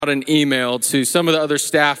an email to some of the other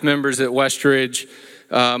staff members at Westridge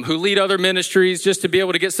who lead other ministries, just to be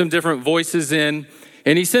able to get some different voices in.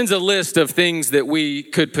 And he sends a list of things that we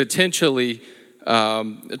could potentially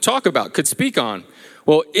talk about, could speak on.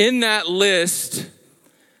 Well, in that list,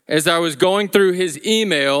 as I was going through his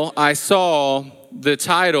email, I saw the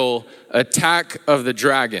title, Attack of the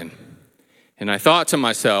Dragon. And I thought to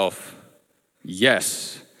myself,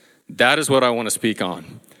 yes, that is what I want to speak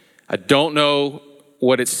on. I don't know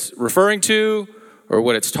what it's referring to or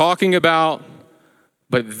what it's talking about,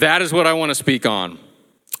 but that is what I want to speak on.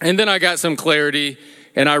 And then I got some clarity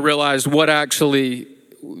and I realized what actually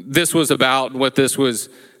this was about, what this was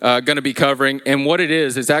going to be covering. And what it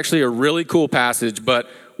is actually a really cool passage, but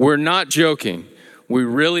we're not joking. We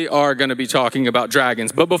really are going to be talking about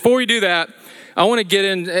dragons. But before we do that, I want to get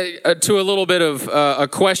into a little bit of a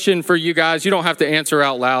question for you guys. You don't have to answer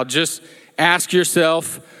out loud. Just ask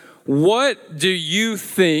yourself, what do you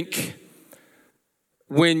think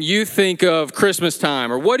when you think of Christmas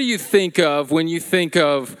time? Or what do you think of when you think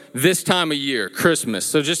of this time of year, Christmas?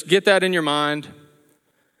 So just get that in your mind.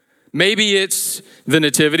 Maybe it's the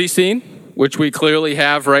nativity scene, which we clearly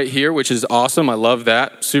have right here, which is awesome. I love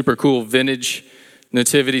that. Super cool vintage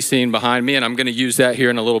nativity scene behind me, and I'm going to use that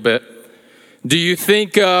here in a little bit. Do you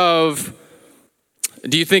think of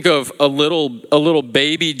a little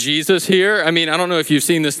baby Jesus here? I mean, I don't know if you've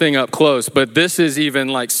seen this thing up close, but this is even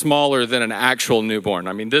like smaller than an actual newborn.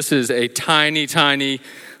 I mean, this is a tiny, tiny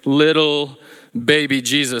little baby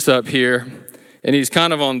Jesus up here. And he's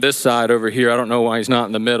kind of on this side over here. I don't know why he's not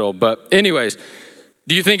in the middle. But anyways,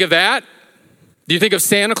 do you think of that? Do you think of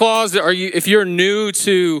Santa Claus? If you're new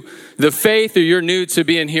to the faith or you're new to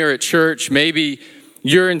being here at church, maybe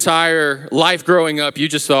your entire life growing up, you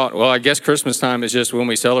just thought, well, I guess Christmas time is just when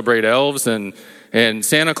we celebrate elves and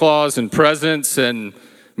Santa Claus and presents. And I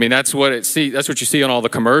mean, that's what you see on all the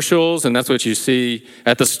commercials, and that's what you see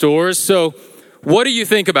at the stores. So what do you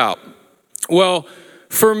think about? Well,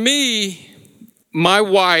 for me, my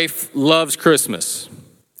wife loves Christmas.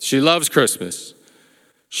 She loves Christmas.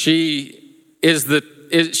 She's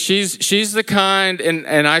the kind,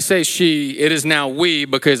 and I say she, it is now we,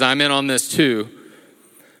 because I'm in on this too.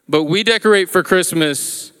 But we decorate for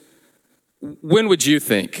Christmas, when would you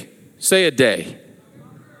think? Say a day.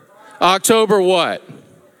 October what?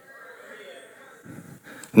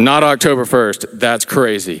 Not October 1st. That's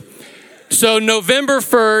crazy. So November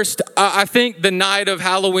 1st, I think the night of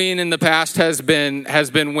Halloween in the past has been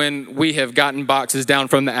when we have gotten boxes down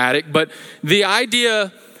from the attic. But the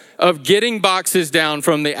idea of getting boxes down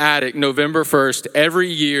from the attic November 1st every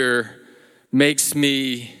year makes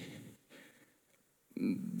me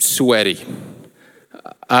sweaty.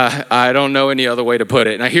 I don't know any other way to put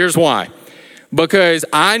it. Now here's why. Because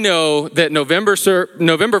I know that November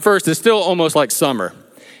 1st is still almost like summer.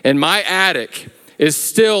 And my attic is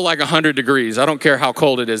still like 100 degrees. I don't care how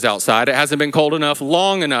cold it is outside. It hasn't been cold enough,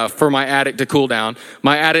 long enough for my attic to cool down.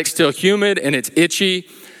 My attic's still humid and it's itchy,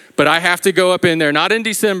 but I have to go up in there, not in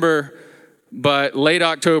December, but late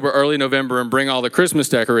October, early November, and bring all the Christmas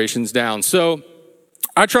decorations down. So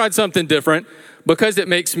I tried something different because it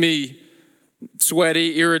makes me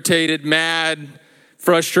sweaty, irritated, mad,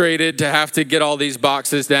 frustrated to have to get all these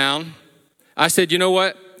boxes down. I said, you know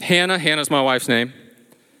what? Hannah's my wife's name.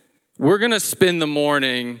 We're going to spend the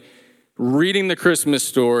morning reading the Christmas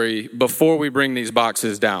story before we bring these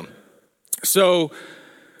boxes down. So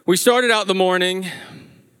we started out the morning,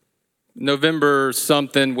 November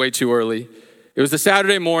something, way too early. It was a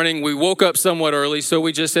Saturday morning. We woke up somewhat early, so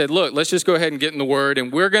we just said, look, let's just go ahead and get in the Word,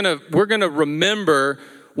 and we're gonna remember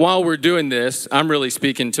while we're doing this. I'm really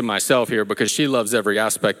speaking to myself here because she loves every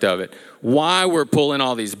aspect of it. Why we're pulling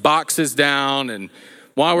all these boxes down, and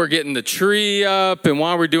why we're getting the tree up, and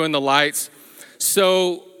why we're doing the lights.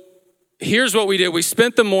 So here's what we did. We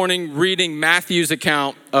spent the morning reading Matthew's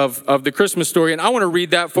account of the Christmas story, and I want to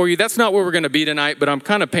read that for you. That's not where we're going to be tonight, but I'm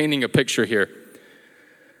kind of painting a picture here.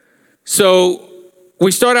 So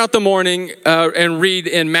we start out the morning and read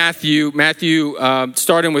in Matthew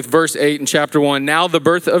starting with verse 8 in chapter 1. Now the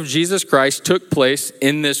birth of Jesus Christ took place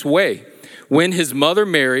in this way. When his mother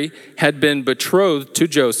Mary had been betrothed to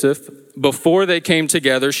Joseph, before they came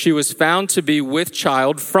together, she was found to be with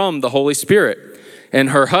child from the Holy Spirit. And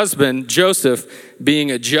her husband, Joseph, being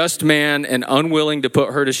a just man and unwilling to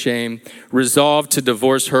put her to shame, resolved to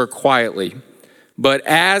divorce her quietly. But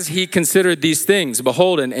as he considered these things,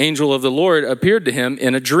 behold, an angel of the Lord appeared to him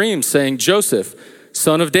in a dream, saying, Joseph,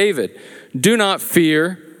 son of David, do not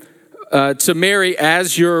fear to marry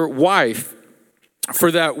as your wife,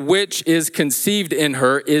 for that which is conceived in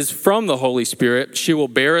her is from the Holy Spirit. She will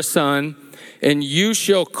bear a son, and you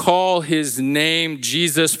shall call his name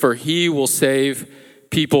Jesus, for he will save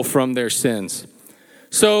people from their sins.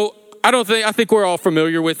 So I think we're all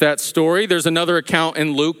familiar with that story. There's another account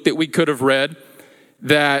in Luke that we could have read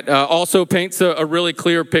that also paints a really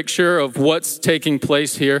clear picture of what's taking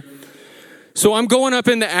place here. So I'm going up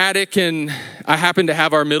in the attic, and I happen to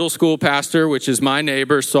have our middle school pastor, which is my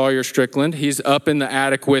neighbor, Sawyer Strickland. He's up in the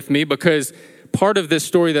attic with me because part of this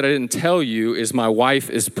story that I didn't tell you is my wife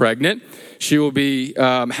is pregnant. She will be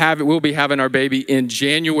we'll be having our baby in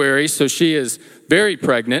January, so she is very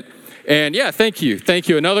pregnant. And yeah, thank you.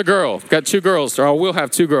 Another girl. Got 2 girls, or we'll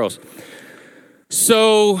have 2 girls.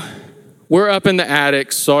 So we're up in the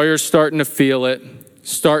attic. Sawyer's starting to feel it,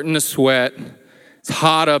 starting to sweat. It's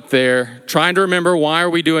hot up there, trying to remember, why are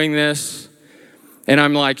we doing this? And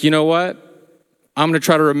I'm like, you know what? I'm going to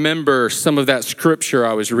try to remember some of that scripture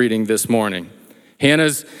I was reading this morning.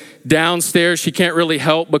 Hannah's downstairs. She can't really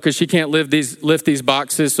help because she can't lift these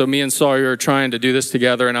boxes. So me and Sawyer are trying to do this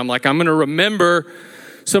together. And I'm like, I'm going to remember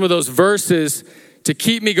some of those verses to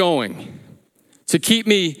keep me going, to keep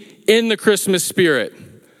me in the Christmas spirit.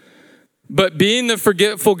 But being the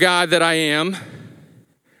forgetful guy that I am,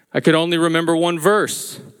 I could only remember one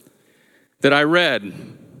verse that I read,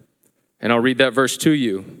 and I'll read that verse to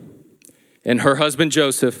you. And her husband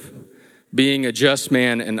Joseph, being a just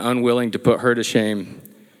man and unwilling to put her to shame,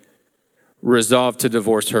 resolved to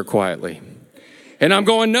divorce her quietly. And I'm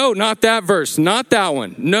going, no, not that verse, not that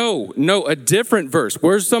one. No, a different verse.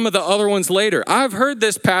 Where's some of the other ones later? I've heard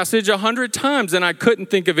this passage 100 times, and I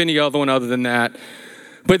couldn't think of any other one other than that.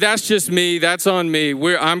 But that's just me. That's on me.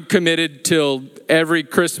 I'm committed till every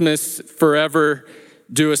Christmas, forever,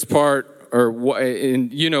 do us part,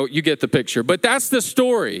 and you get the picture. But that's the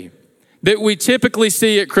story that we typically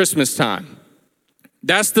see at Christmas time.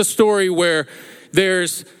 That's the story where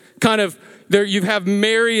there's you have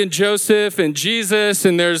Mary and Joseph and Jesus,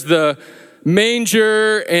 and there's the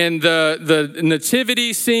manger and the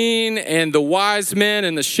nativity scene and the wise men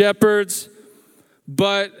and the shepherds.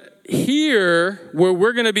 But here, where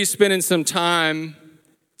we're going to be spending some time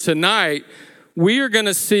tonight, we are going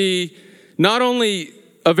to see not only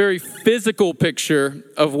a very physical picture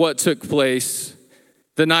of what took place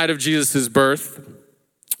the night of Jesus' birth,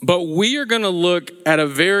 but we are going to look at a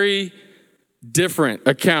very different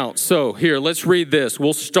account. So here, let's read this.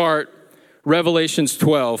 We'll start Revelations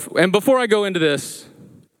 12. And before I go into this,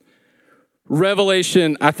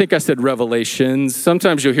 Revelation, I think I said Revelations.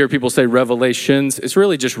 Sometimes you'll hear people say Revelations. It's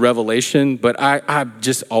really just Revelation, but I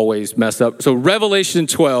just always mess up. So Revelation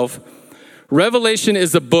 12. Revelation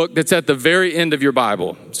is a book that's at the very end of your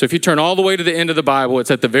Bible. So if you turn all the way to the end of the Bible,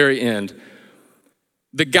 it's at the very end.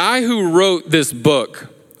 The guy who wrote this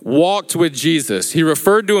book walked with Jesus. He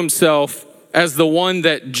referred to himself as the one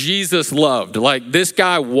that Jesus loved. Like, this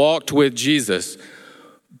guy walked with Jesus.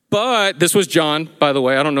 But this was John, by the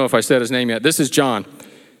way. I don't know if I said his name yet. This is John.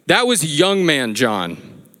 That was young man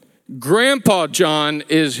John. Grandpa John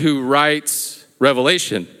is who writes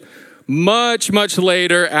Revelation. Much, much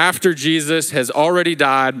later, after Jesus has already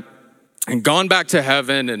died and gone back to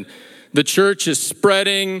heaven, and the church is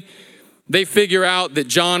spreading, they figure out that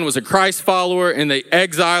John was a Christ follower, and they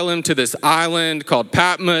exile him to this island called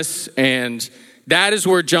Patmos, and that is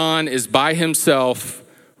where John is by himself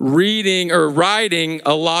reading or writing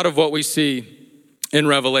a lot of what we see in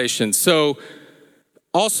Revelation. So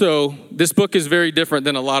also, this book is very different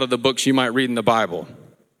than a lot of the books you might read in the Bible.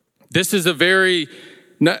 This is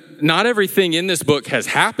not everything in this book has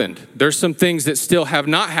happened. There's some things that still have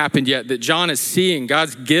not happened yet that John is seeing.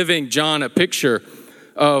 God's giving John a picture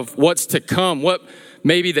of what's to come, what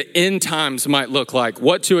maybe the end times might look like,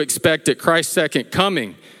 what to expect at Christ's second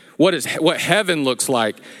coming, what heaven looks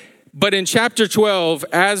like. But in chapter 12,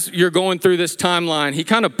 as you're going through this timeline, he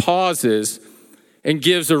kind of pauses and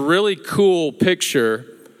gives a really cool picture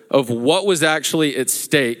of what was actually at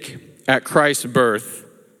stake at Christ's birth.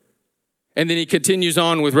 And then he continues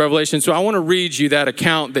on with Revelation. So I want to read you that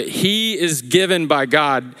account that he is given by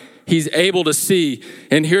God. He's able to see.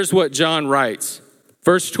 And here's what John writes.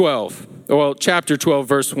 Chapter 12,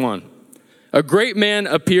 verse 1. A great man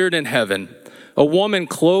appeared in heaven, a woman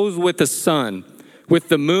clothed with the sun, with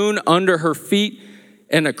the moon under her feet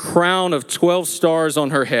and a crown of 12 stars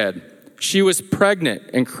on her head. She was pregnant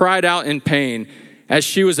and cried out in pain as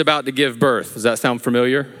she was about to give birth. Does that sound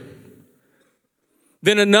familiar?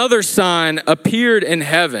 Then another sign appeared in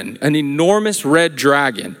heaven, an enormous red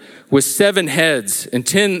dragon with 7 heads and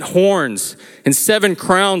 10 horns and 7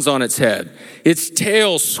 crowns on its head. Its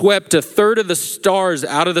tail swept a third of the stars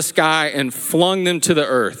out of the sky and flung them to the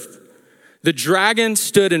earth. The dragon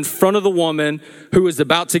stood in front of the woman who was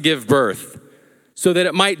about to give birth. so that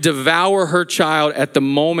it might devour her child at the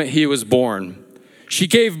moment he was born. She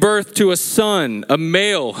gave birth to a son, a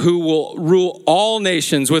male, who will rule all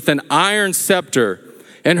nations with an iron scepter,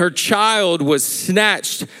 and her child was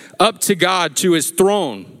snatched up to God, to his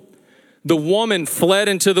throne. The woman fled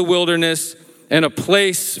into the wilderness, and a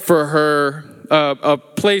place was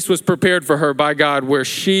prepared for her by God where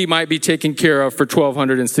she might be taken care of for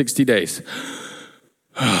 1,260 days.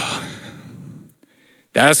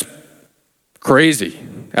 That's crazy.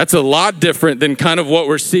 That's a lot different than kind of what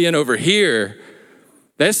we're seeing over here.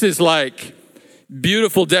 This is like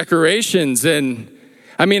beautiful decorations. And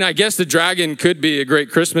I mean, I guess the dragon could be a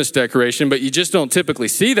great Christmas decoration, but you just don't typically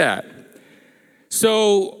see that.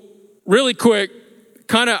 So really quick,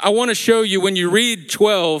 I want to show you when you read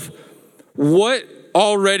 12, what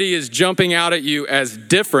already is jumping out at you as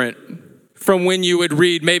different from when you would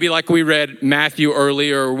read, maybe like we read Matthew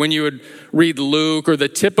earlier, or when you would read Luke or the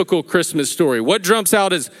typical Christmas story. What jumps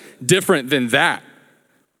out as different than that?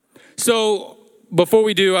 So before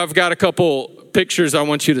we do, I've got a couple pictures I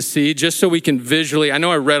want you to see, just so we can visually, I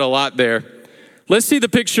know I read a lot there. Let's see the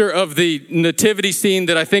picture of the nativity scene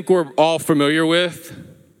that I think we're all familiar with.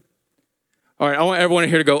 All right, I want everyone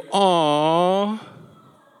here to go, "Aww."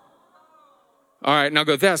 All right, now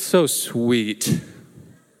go, "That's so sweet."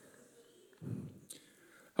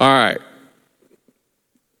 All right.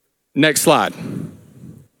 Next slide.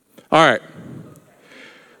 All right.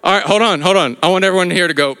 All right, hold on. I want everyone here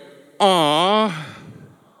to go, "Aww.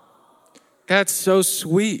 That's so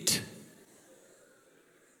sweet."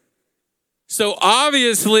 So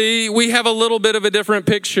obviously, we have a little bit of a different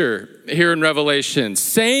picture here in Revelation.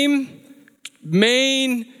 Same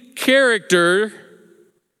main character,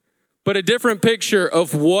 but a different picture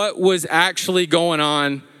of what was actually going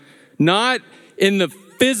on, not in the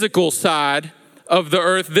physical side of the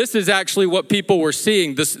earth. This is actually what people were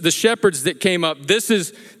seeing. The shepherds that came up, this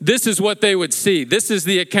is what they would see. This is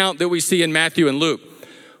the account that we see in Matthew and Luke.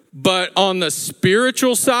 But on the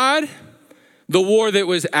spiritual side, the war that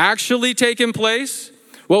was actually taking place,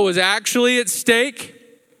 what was actually at stake,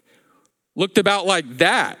 looked about like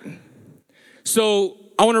that. So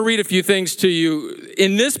I want to read a few things to you.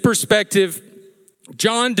 In this perspective,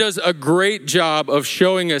 John does a great job of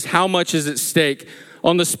showing us how much is at stake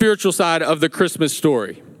on the spiritual side of the Christmas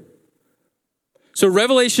story. So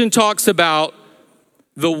Revelation talks about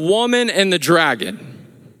the woman and the dragon.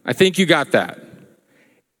 I think you got that.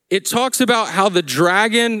 It talks about how the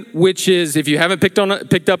dragon, which is, if you haven't picked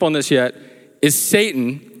up on this yet, is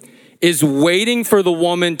Satan, is waiting for the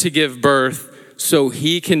woman to give birth so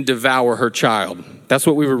he can devour her child. That's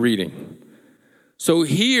what we were reading. So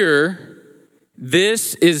here,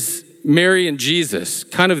 this is Mary and Jesus.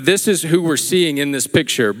 Kind of this is who we're seeing in this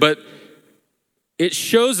picture. But it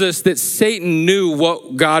shows us that Satan knew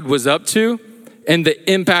what God was up to and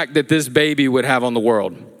the impact that this baby would have on the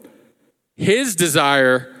world. His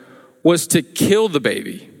desire was to kill the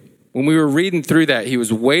baby. When we were reading through that, he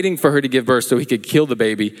was waiting for her to give birth so he could kill the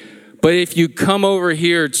baby. But if you come over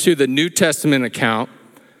here to the New Testament account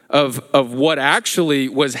of what actually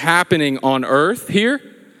was happening on earth here,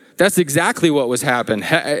 that's exactly what was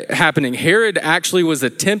happening. Herod actually was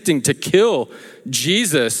attempting to kill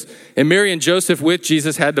Jesus, and Mary and Joseph with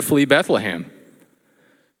Jesus had to flee Bethlehem.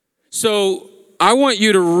 So I want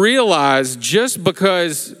you to realize, just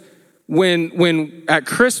because when at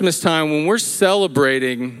Christmas time, when we're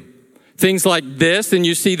celebrating things like this, and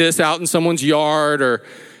you see this out in someone's yard, or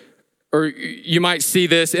you might see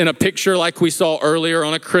this in a picture like we saw earlier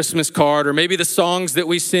on a Christmas card, or maybe the songs that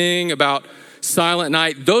we sing about Silent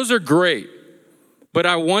Night, those are great. But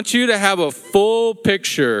I want you to have a full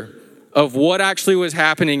picture of what actually was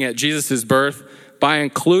happening at Jesus' birth by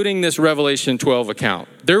including this Revelation 12 account.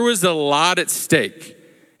 There was a lot at stake,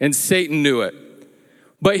 and Satan knew it.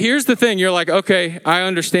 But here's the thing, you're like, okay, I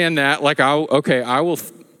understand that. Like, I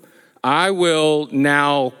will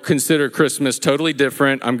now consider Christmas totally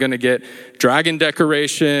different. I'm going to get dragon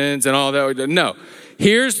decorations and all that. No,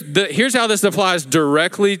 here's how this applies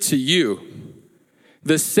directly to you.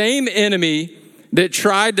 The same enemy that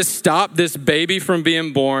tried to stop this baby from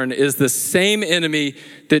being born is the same enemy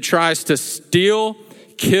that tries to steal,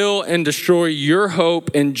 kill, and destroy your hope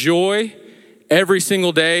and joy every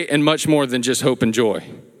single day, and much more than just hope and joy.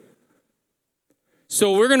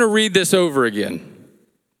 So we're going to read this over again.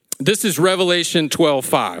 This is Revelation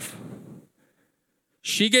 12:5.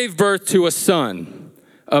 She gave birth to a son,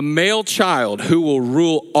 a male child who will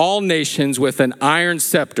rule all nations with an iron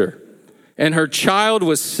scepter. And her child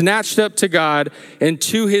was snatched up to God and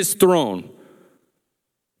to his throne.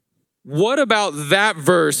 What about that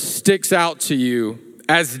verse sticks out to you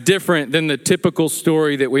as different than the typical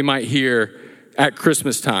story that we might hear at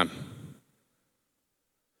Christmas time?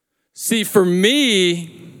 See, for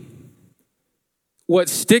me, what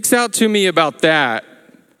sticks out to me about that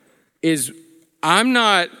is I'm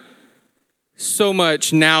not so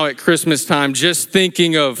much now at Christmas time just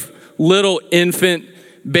thinking of little infant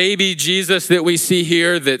baby Jesus that we see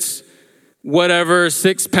here that's whatever,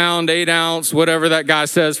 6 pound, 8 ounce, whatever that guy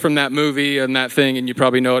says from that movie and that thing, and you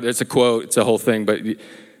probably know it, it's a quote, it's a whole thing, but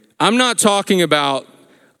I'm not talking about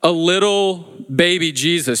a little baby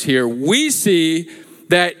Jesus here. We see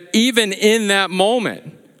that even in that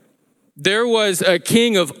moment, there was a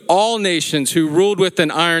king of all nations who ruled with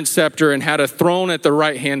an iron scepter and had a throne at the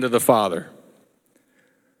right hand of the Father.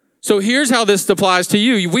 So here's how this applies to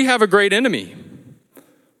you. We have a great enemy,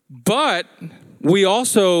 but we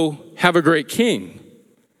also have a great king.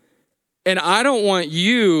 And I don't want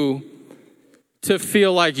you to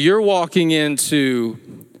feel like you're walking into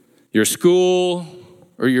your school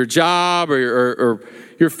or your job or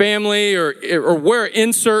your family or where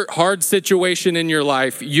insert hard situation in your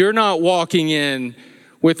life. You're not walking in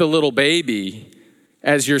with a little baby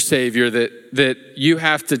as your savior that you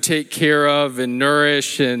have to take care of and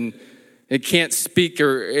nourish, and it can't speak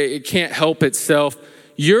or it can't help itself.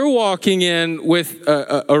 You're walking in with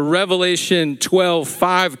a Revelation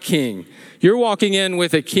 12:5 king. You're walking in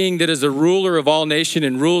with a king that is a ruler of all nations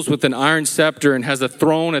and rules with an iron scepter and has a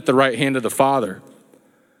throne at the right hand of the Father.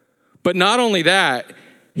 But not only that,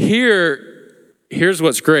 here's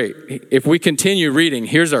what's great. If we continue reading,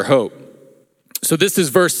 here's our hope. So this is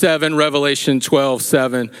verse 7, Revelation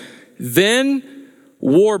 12:7. Then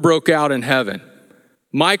war broke out in heaven.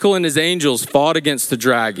 Michael and his angels fought against the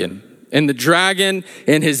dragon. And the dragon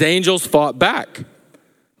and his angels fought back.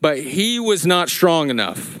 But he was not strong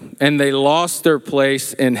enough, and they lost their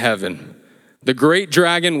place in heaven. The great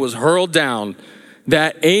dragon was hurled down,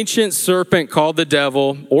 that ancient serpent called the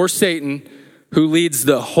devil, or Satan, who leads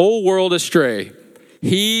the whole world astray.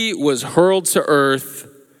 He was hurled to earth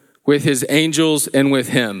with his angels and with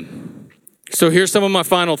him. So here's some of my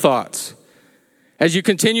final thoughts. As you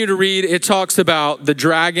continue to read, it talks about the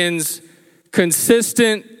dragon's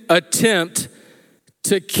consistent attempt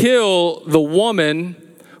to kill the woman,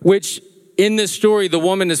 which in this story, the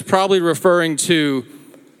woman is probably referring to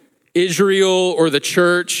Israel or the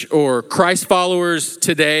church or Christ followers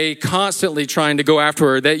today, constantly trying to go after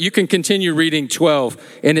her. That you can continue reading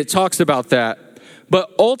 12, and it talks about that.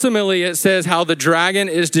 But ultimately, it says how the dragon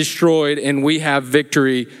is destroyed and we have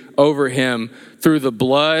victory over him through the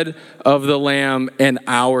blood of the Lamb and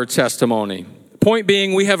our testimony. Point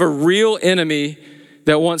being, we have a real enemy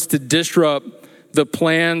that wants to disrupt the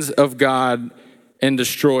plans of God and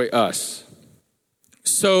destroy us.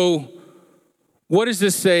 So, what is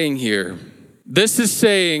this saying here? This is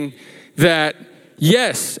saying that,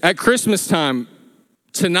 yes, at Christmas time,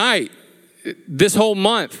 tonight, this whole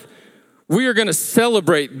month, we are going to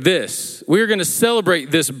celebrate this. We are going to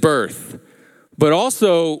celebrate this birth. But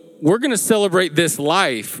also, we're going to celebrate this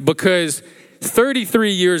life because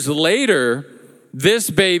 33 years later, this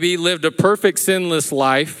baby lived a perfect, sinless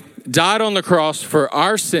life, died on the cross for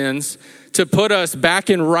our sins to put us back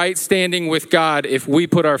in right standing with God if we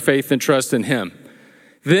put our faith and trust in him.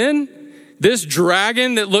 Then, this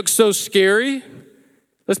dragon that looks so scary,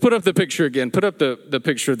 let's put up the picture again. Put up the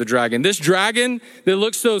picture of the dragon. This dragon that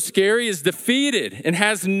looks so scary is defeated and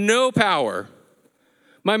has no power.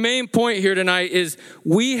 My main point here tonight is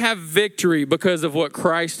we have victory because of what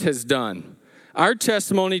Christ has done. Our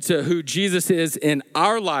testimony to who Jesus is in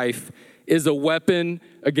our life is a weapon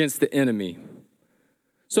against the enemy.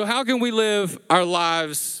 So how can we live our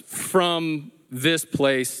lives from this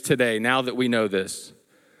place today, now that we know this?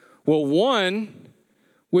 Well, one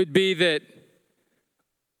would be that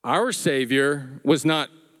our Savior was not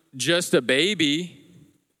just a baby.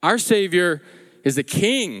 Our Savior is a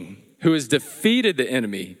king who has defeated the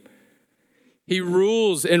enemy. He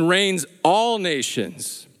rules and reigns all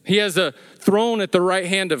nations. He has a throne at the right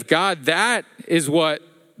hand of God. That is what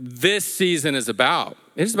this season is about.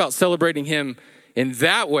 It is about celebrating him in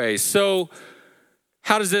that way. So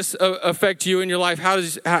how does this affect you in your life?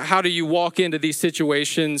 How do you walk into these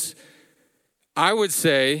situations? I would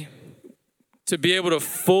say to be able to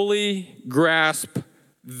fully grasp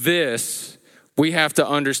this, we have to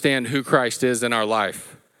understand who Christ is in our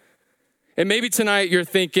life. And maybe tonight you're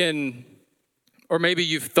thinking, or maybe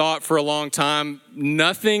you've thought for a long time,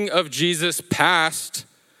 nothing of Jesus past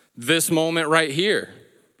this moment right here.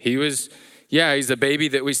 He's a baby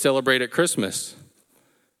that we celebrate at Christmas.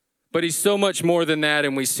 But he's so much more than that,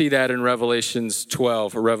 and we see that in Revelation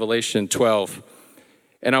 12.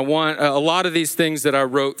 And I want a lot of these things that I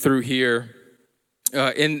wrote through here,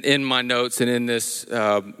 in my notes and in this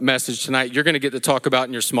message tonight, you're going to get to talk about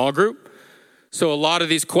in your small group. So a lot of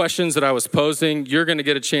these questions that I was posing, you're going to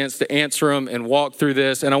get a chance to answer them and walk through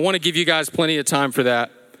this. And I want to give you guys plenty of time for that.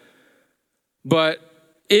 But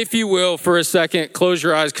if you will, for a second, close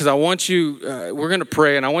your eyes, because I want you, we're going to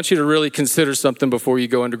pray, and I want you to really consider something before you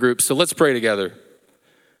go into groups. So let's pray together.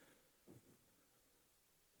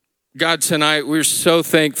 God, tonight, we're so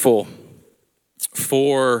thankful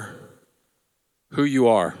for who you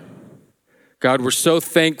are. God, we're so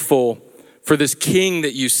thankful for this King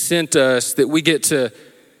that you sent us, that we get to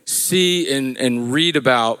see and read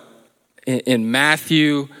about in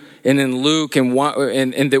Matthew and in Luke, and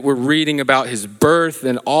that we're reading about his birth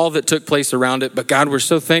and all that took place around it. But God, we're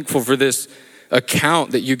so thankful for this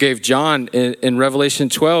account that you gave John in Revelation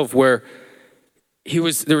 12, where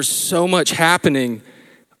there was so much happening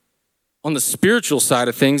on the spiritual side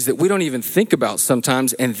of things that we don't even think about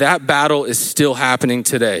sometimes, and that battle is still happening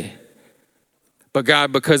today. But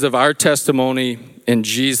God, because of our testimony in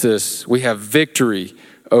Jesus, we have victory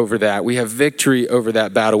over that. We have victory over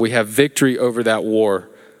that battle. We have victory over that war.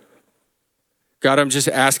 God, I'm just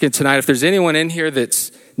asking tonight, if there's anyone in here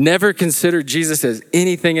that's never considered Jesus as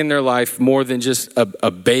anything in their life more than just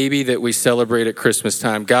a baby that we celebrate at Christmas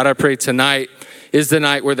time. God, I pray tonight is the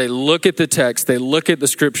night where they look at the text, they look at the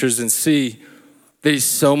scriptures and see that he's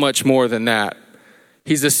so much more than that.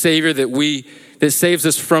 He's a savior that saves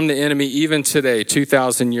us from the enemy even today,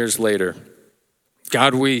 2,000 years later.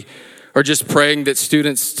 God, we are just praying that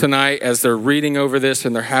students tonight, as they're reading over this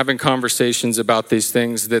and they're having conversations about these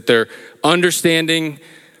things, that they're understanding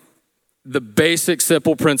the basic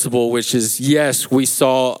simple principle, which is, yes, we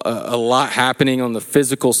saw a lot happening on the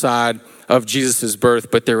physical side of Jesus'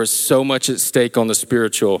 birth, but there was so much at stake on the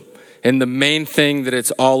spiritual. And the main thing that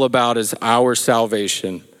it's all about is our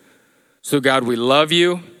salvation. So God, we love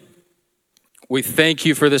you. We thank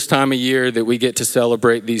you for this time of year that we get to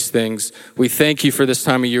celebrate these things. We thank you for this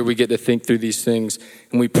time of year we get to think through these things.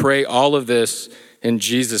 And we pray all of this in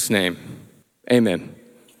Jesus' name. Amen.